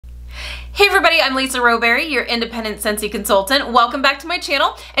Hey everybody, I'm Lisa Rowberry, your independent Scentsy consultant. Welcome back to my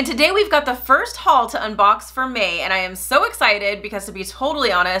channel. And today we've got the first haul to unbox for May, and I am so excited because, to be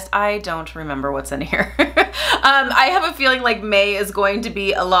totally honest, I don't remember what's in here. I have a feeling like May is going to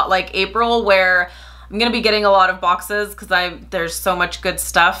be a lot like April, where I'm gonna be getting a lot of boxes because there's so much good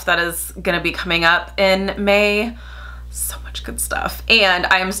stuff that is gonna be coming up in May. So much good stuff. And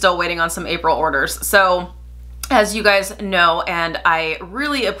I am still waiting on some April orders. So as you guys know, and I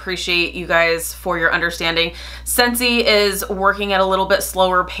really appreciate you guys for your understanding, Scentsy is working at a little bit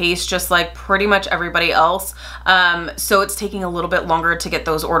slower pace, just like pretty much everybody else. So it's taking a little bit longer to get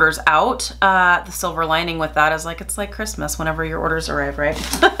those orders out. The silver lining with that is it's like Christmas whenever your orders arrive, right?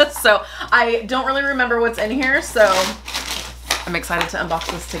 So I don't really remember what's in here, so I'm excited to unbox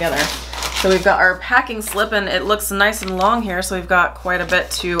this together. So we've got our packing slip, and it looks nice and long here, so we've got quite a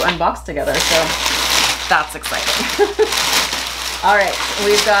bit to unbox together. So that's exciting. All right,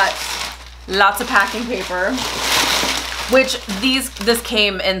 we've got lots of packing paper, which this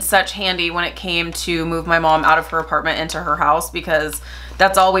came in such handy when it came to move my mom out of her apartment into her house, because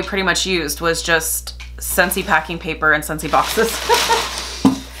that's all we pretty much used was just Scentsy packing paper and Scentsy boxes.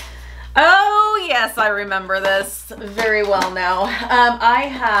 Oh yes, I remember this very well now. I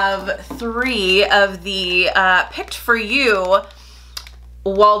have 3 of the Picked For You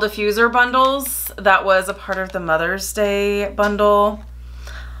wall diffuser bundles. That was a part of the Mother's Day bundle.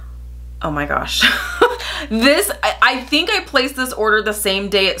 Oh my gosh. I think I placed this order the same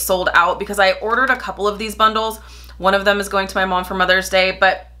day it sold out, because I ordered a couple of these bundles. One of them is going to my mom for Mother's Day,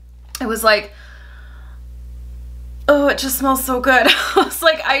 but it was like, oh, it just smells so good. I was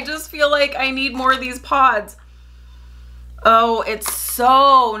like, I just feel like I need more of these pods. Oh, it's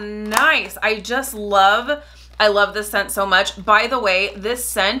so nice. I love this scent so much. By the way, this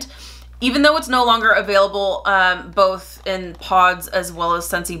scent, even though it's no longer available both in pods as well as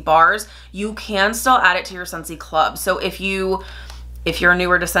Scentsy bars, you can still add it to your Scentsy Club. So if you're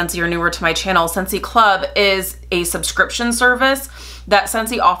newer to Scentsy or newer to my channel, Scentsy Club is a subscription service that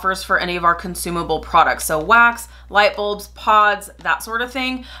Scentsy offers for any of our consumable products. So wax, light bulbs, pods, that sort of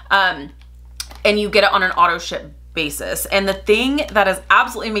thing. And you get it on an auto ship basis. And the thing that is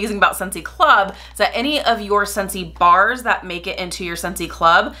absolutely amazing about Scentsy Club is that any of your Scentsy bars that make it into your Scentsy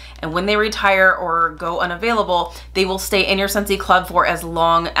Club, and when they retire or go unavailable, they will stay in your Scentsy Club for as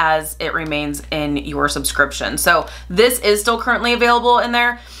long as it remains in your subscription. So this is still currently available in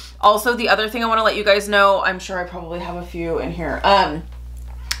there. Also, the other thing I want to let you guys know, I'm sure I probably have a few in here,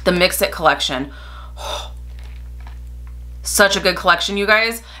 the Mix It collection. Such a good collection, you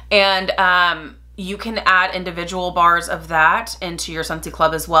guys. And you can add individual bars of that into your Scentsy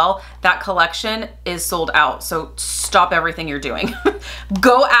Club as well. That collection is sold out, so stop everything you're doing.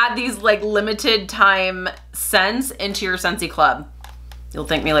 Go add these limited time scents into your Scentsy Club. You'll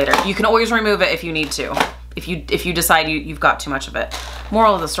thank me later. You can always remove it if you need to. If you decide you've got too much of it.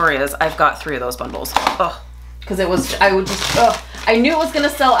 Moral of the story is I've got 3 of those bundles. Ugh. Because I knew it was gonna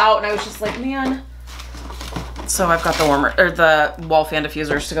sell out, and I was just like, man. So I've got the wall fan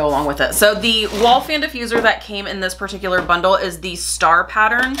diffusers to go along with it. So the wall fan diffuser that came in this particular bundle is the star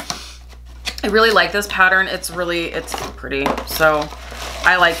pattern. I really like this pattern. It's pretty. So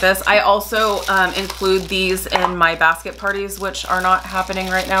I like this. I also include these in my basket parties, which are not happening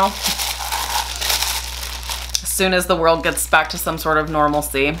right now. As soon as the world gets back to some sort of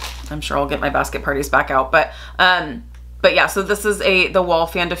normalcy, I'm sure I'll get my basket parties back out. But yeah, so this is the wall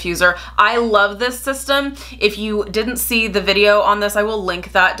fan diffuser. I love this system. If you didn't see the video on this, I will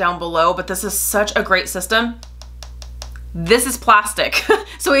link that down below, but this is such a great system. This is plastic.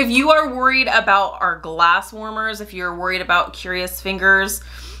 So if you are worried about our glass warmers, if you're worried about curious fingers,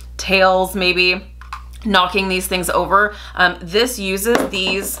 tails maybe, knocking these things over, this uses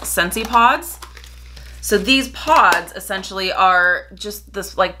these Scentsy pods. So these pods essentially are just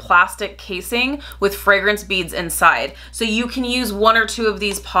this plastic casing with fragrance beads inside. So you can use 1 or 2 of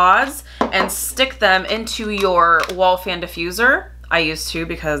these pods and stick them into your wall fan diffuser. I use 2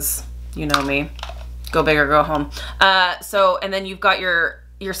 because you know me, go big or go home. And then you've got your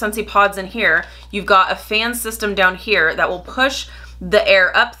Scentsy pods in here. You've got a fan system down here that will push the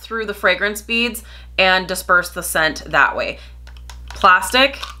air up through the fragrance beads and disperse the scent that way.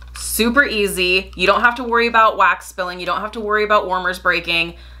 Plastic. Super easy. You don't have to worry about wax spilling. You don't have to worry about warmers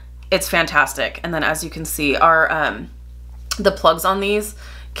breaking. It's fantastic. And then as you can see, the plugs on these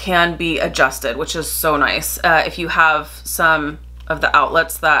can be adjusted, which is so nice. If you have some of the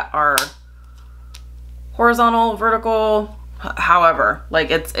outlets that are horizontal, vertical, however,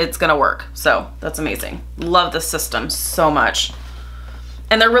 it's gonna work. So that's amazing. Love this system so much.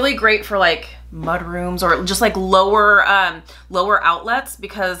 And they're really great for mud rooms or just lower outlets,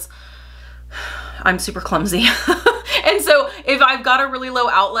 because I'm super clumsy. And so if I've got a really low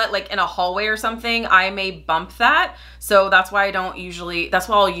outlet, like in a hallway or something, I may bump that. So that's why I'll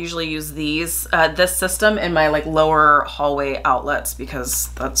usually use these, this system in my like lower hallway outlets,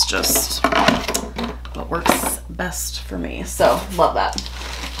 because that's just what works best for me. So love that.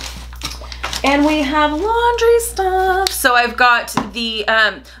 And we have laundry stuff. So I've got the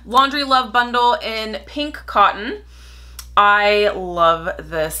Laundry Love bundle in pink cotton. I love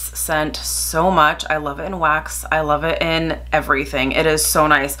this scent so much. I love it in wax. I love it in everything. It is so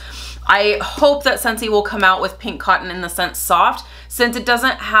nice. I hope that Scentsy will come out with pink cotton in the scent soft, since it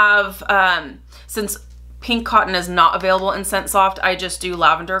doesn't have, since pink cotton is not available in scent soft, I just do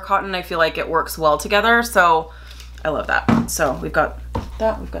lavender cotton. I feel like it works well together. So I love that. So we've got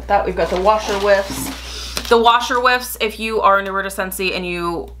that, we've got that. We've got the washer whiffs. The washer whiffs, if you are newer to Scentsy and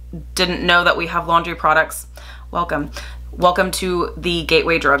you didn't know that we have laundry products, welcome. Welcome to the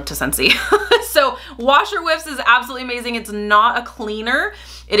gateway drug to Scentsy. So washer whiffs is absolutely amazing. It's not a cleaner.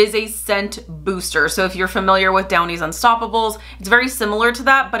 It is a scent booster. So if you're familiar with Downy's Unstoppables, it's very similar to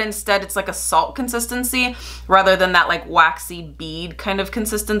that, but instead it's like a salt consistency rather than that like waxy bead kind of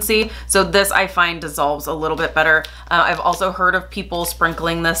consistency. So this I find dissolves a little bit better. I've also heard of people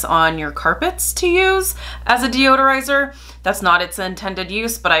sprinkling this on your carpets to use as a deodorizer. That's not its intended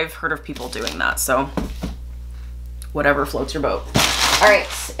use, but I've heard of people doing that. So whatever floats your boat. All right,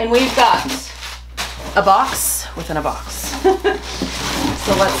 and we've got a box within a box.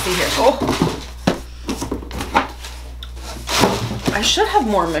 So let's see here. Oh, I should have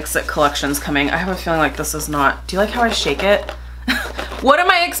more Mix-It collections coming. I have a feeling like this is not. Do you like how I shake it? What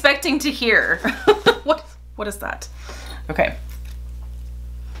am I expecting to hear? What is that? Okay.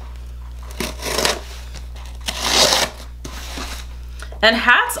 And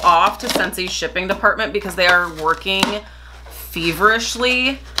hats off to Scentsy's shipping department, because they are working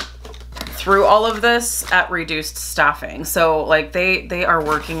feverishly through all of this at reduced staffing. So like they are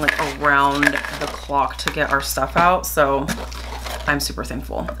working like around the clock to get our stuff out. So I'm super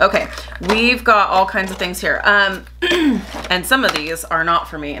thankful. Okay, we've got all kinds of things here. And some of these are not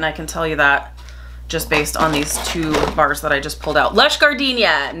for me, and I can tell you that just based on these 2 bars that I just pulled out. Lush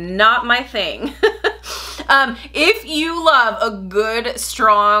Gardenia, not my thing. If you love a good,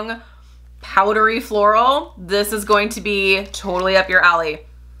 strong, powdery floral, this is going to be totally up your alley.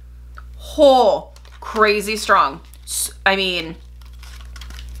 Whole, crazy strong. I mean,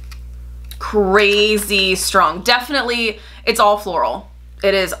 crazy strong. Definitely, it's all floral.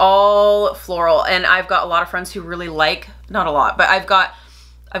 It is all floral. And I've got a lot of friends who really like, not a lot, but I've got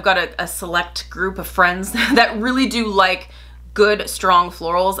a select group of friends that really do like good, strong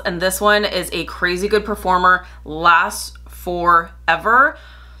florals, and this one is a crazy good performer, lasts forever.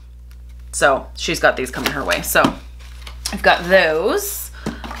 So she's got these coming her way. So I've got those.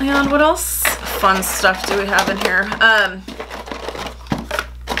 And what else fun stuff do we have in here?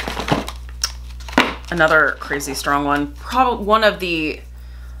 Another crazy strong one. Probably one of the,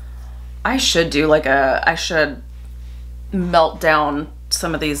 I should melt down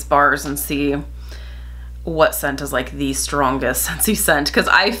some of these bars and see what scent is like the strongest Scentsy scent, because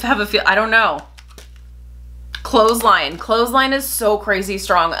I have a feel, I don't know. Clothesline is so crazy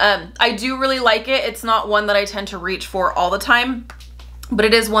strong. I do really like it. It's not one that I tend to reach for all the time, but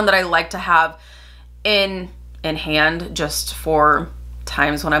it is one that I like to have in hand just for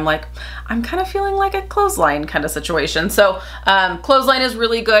times when I'm like, I'm kind of feeling like a clothesline kind of situation. So clothesline is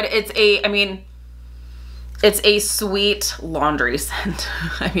really good. It's a sweet laundry scent.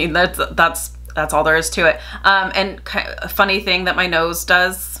 I mean, that's all there is to it. And a funny thing that my nose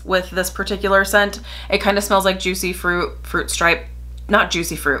does with this particular scent, it kind of smells like juicy fruit stripe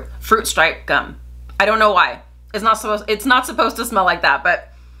gum. I don't know why. It's not supposed to smell like that,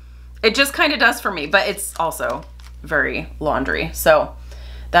 but it just kind of does for me. But it's also very laundry. So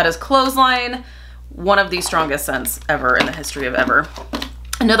that is Clothesline, one of the strongest scents ever in the history of ever.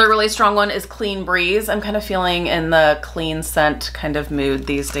 Another really strong one is Clean Breeze. I'm kind of feeling in the clean scent kind of mood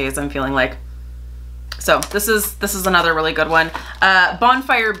these days. I'm feeling like, so this is another really good one.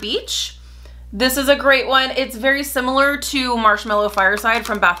 Bonfire Beach. This is a great one. It's very similar to Marshmallow Fireside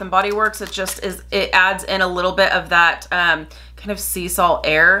from Bath & Body Works. It adds in a little bit of that kind of sea salt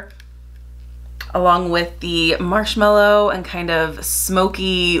air along with the marshmallow and kind of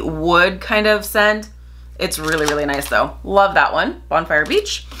smoky wood kind of scent. It's really, really nice though. Love that one, Bonfire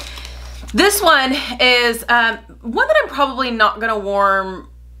Beach. This one is one that I'm probably not gonna warm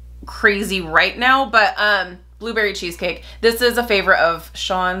crazy right now, but Blueberry Cheesecake. This is a favorite of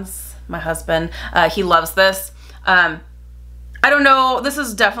Sean's, my husband. He loves this. I don't know, this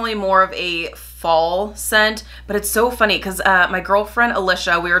is definitely more of a fall scent, but it's so funny because my girlfriend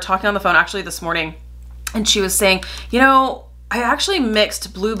Alicia, we were talking on the phone actually this morning, and she was saying, you know, I actually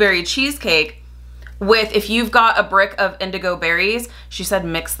mixed blueberry cheesecake with, if you've got a brick of indigo berries, she said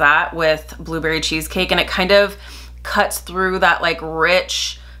mix that with blueberry cheesecake, and it kind of cuts through that like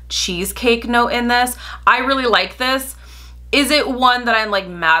rich cheesecake note in this. I really like this. Is it one that I'm like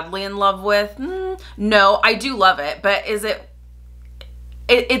madly in love with? No, I do love it, but is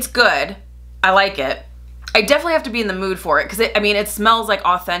it's good. I like it. I definitely have to be in the mood for it because I mean, it smells like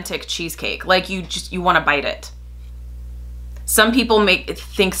authentic cheesecake. Like you want to bite it. Some people think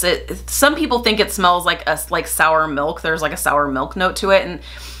it smells like sour milk. There's like a sour milk note to it, and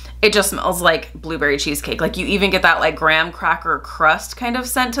it just smells like blueberry cheesecake. Like you even get that like graham cracker crust kind of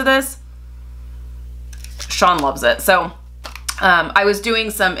scent to this. Sean loves it. So I was doing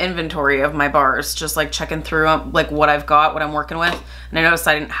some inventory of my bars, just like checking through like what I've got, what I'm working with. And I noticed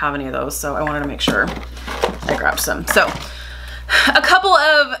I didn't have any of those, so I wanted to make sure I grabbed some. So a couple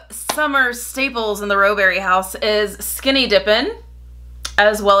of summer staples in the Rowberry house is Skinny Dippin'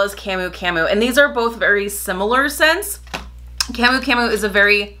 as well as Camu Camu. And these are both very similar scents. Camu Camu is a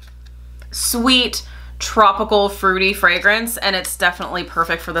very sweet, tropical, fruity fragrance, and it's definitely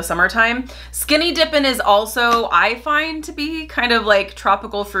perfect for the summertime. Skinny Dippin' is also, I find, to be kind of like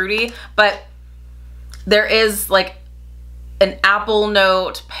tropical fruity, but there is like an apple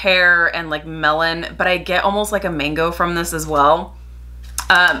note, pear, and like melon, but I get almost like a mango from this as well.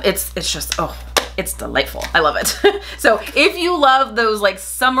 It's just, oh, it's delightful. I love it. So if you love those like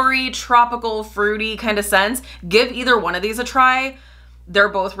summery, tropical, fruity kind of scents, give either one of these a try. They're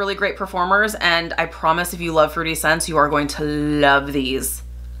both really great performers, and I promise if you love fruity scents, you are going to love these.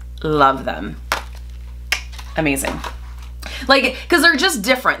 Love them. Amazing. Like, because they're just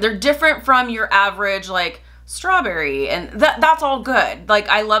different. They're different from your average like strawberry, and that's all good. Like,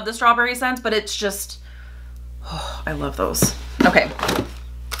 I love the strawberry scents, but it's just, oh, I love those. Okay.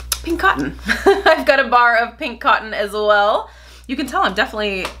 Pink cotton. I've got a bar of pink cotton as well. You can tell I'm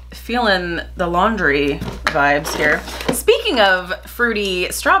definitely feeling the laundry vibes here. Speaking of fruity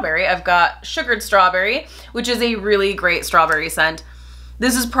strawberry, I've got sugared strawberry, which is a really great strawberry scent.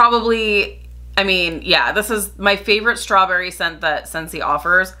 This is probably, I mean, yeah, this is my favorite strawberry scent that Scentsy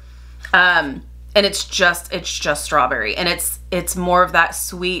offers. And it's just strawberry, and it's more of that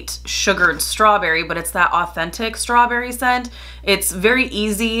sweet sugared strawberry, but it's that authentic strawberry scent. It's very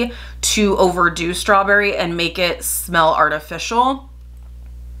easy to overdo strawberry and make it smell artificial.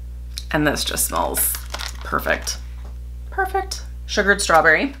 And this just smells perfect. Perfect. Sugared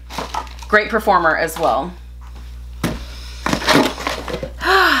strawberry. Great performer as well.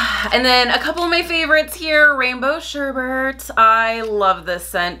 And then a couple of my favorites here, Rainbow Sherbet. I love this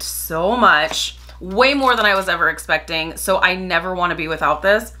scent so much. Way more than I was ever expecting. So I never want to be without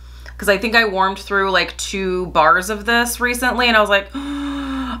this, because I think I warmed through like 2 bars of this recently, and I was like,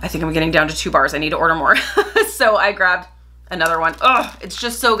 oh, I think I'm getting down to 2 bars. I need to order more. So I grabbed another one. Oh, it's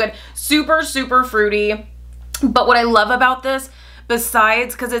just so good. Super, super fruity. But what I love about this,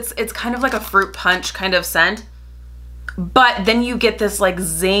 besides, because it's kind of like a fruit punch kind of scent, but then you get this like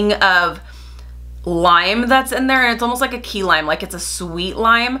zing of lime that's in there, and it's almost like a key lime, like it's a sweet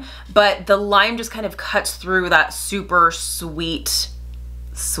lime, but the lime just kind of cuts through that super sweetness.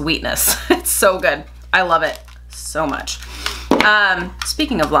 It's so good. I love it so much.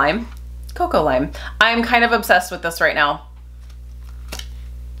 Speaking of lime, cocoa lime. I'm kind of obsessed with this right now.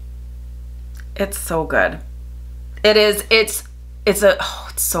 It's so good. It is, it's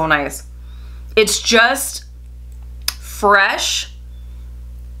so nice. It's just fresh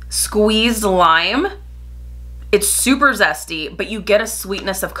squeezed lime. It's super zesty, but you get a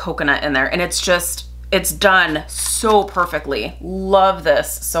sweetness of coconut in there, and it's done so perfectly. Love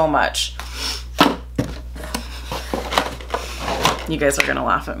this so much. You guys are gonna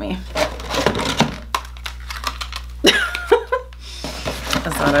laugh at me. Is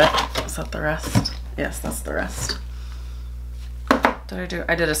that it? Is that the rest? Yes, that's the rest. I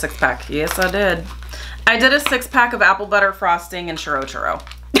did a 6-pack. Yes, I did. I did a 6-pack of apple butter frosting and churro.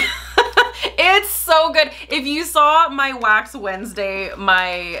 It's so good. If you saw my Wax Wednesday,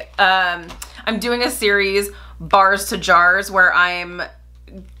 I'm doing a series, Bars to Jars, where I'm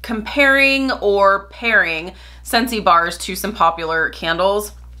comparing or pairing Scentsy bars to some popular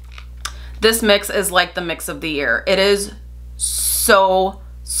candles. This mix is like the mix of the year. It is so,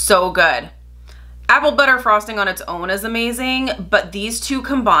 so good. Apple butter frosting on its own is amazing, but these two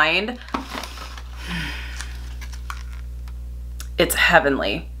combined, it's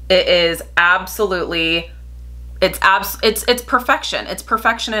heavenly. It is absolutely, it's perfection. It's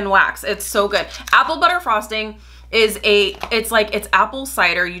perfection in wax. It's so good. Apple butter frosting is it's apple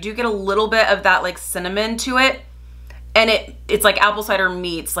cider. You do get a little bit of that like cinnamon to it. And it's like apple cider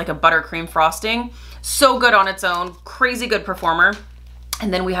meets like a buttercream frosting. So good on its own, crazy good performer.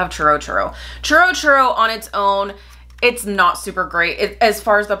 And then we have Churro Churro. Churro Churro on its own, it's not super great. As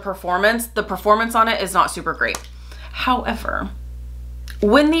far as the performance on it is not super great. However,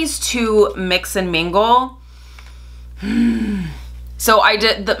 when these two mix and mingle, so I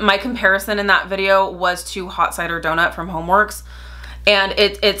did, my comparison in that video was to Hot Cider Donut from Homeworks. And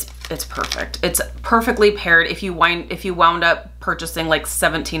it's perfect. It's perfectly paired if you wound up purchasing like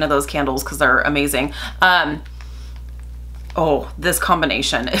 17 of those candles because they're amazing. Oh, this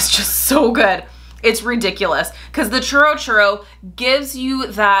combination is just so good. It's ridiculous because the Churro Churro gives you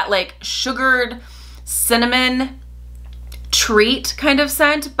that like sugared cinnamon treat kind of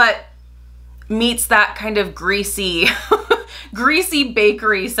scent, but meets that kind of greasy greasy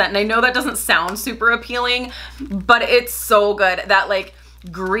bakery scent. And I know that doesn't sound super appealing, but it's so good. That like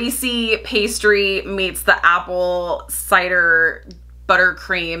greasy pastry meets the apple cider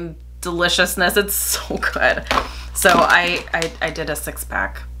buttercream deliciousness. It's so good. So I did a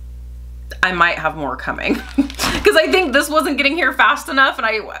 6-pack. I might have more coming because I think this wasn't getting here fast enough, and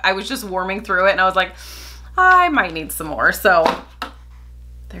I was just warming through it, and I was like, I might need some more. So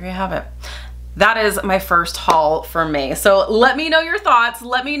there you have it. That is my first haul for May. So let me know your thoughts.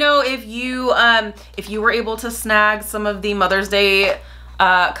 Let me know if you were able to snag some of the Mother's Day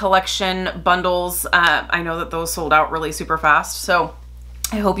collection bundles. I know that those sold out really super fast. So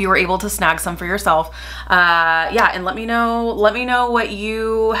I hope you were able to snag some for yourself. Yeah, and let me know what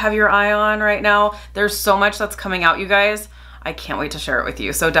you have your eye on right now. There's so much that's coming out, you guys. I can't wait to share it with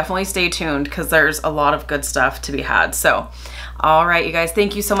you. So definitely stay tuned because there's a lot of good stuff to be had. So, all right, you guys,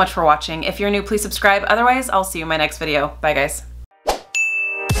 thank you so much for watching. If you're new, please subscribe. Otherwise, I'll see you in my next video. Bye, guys.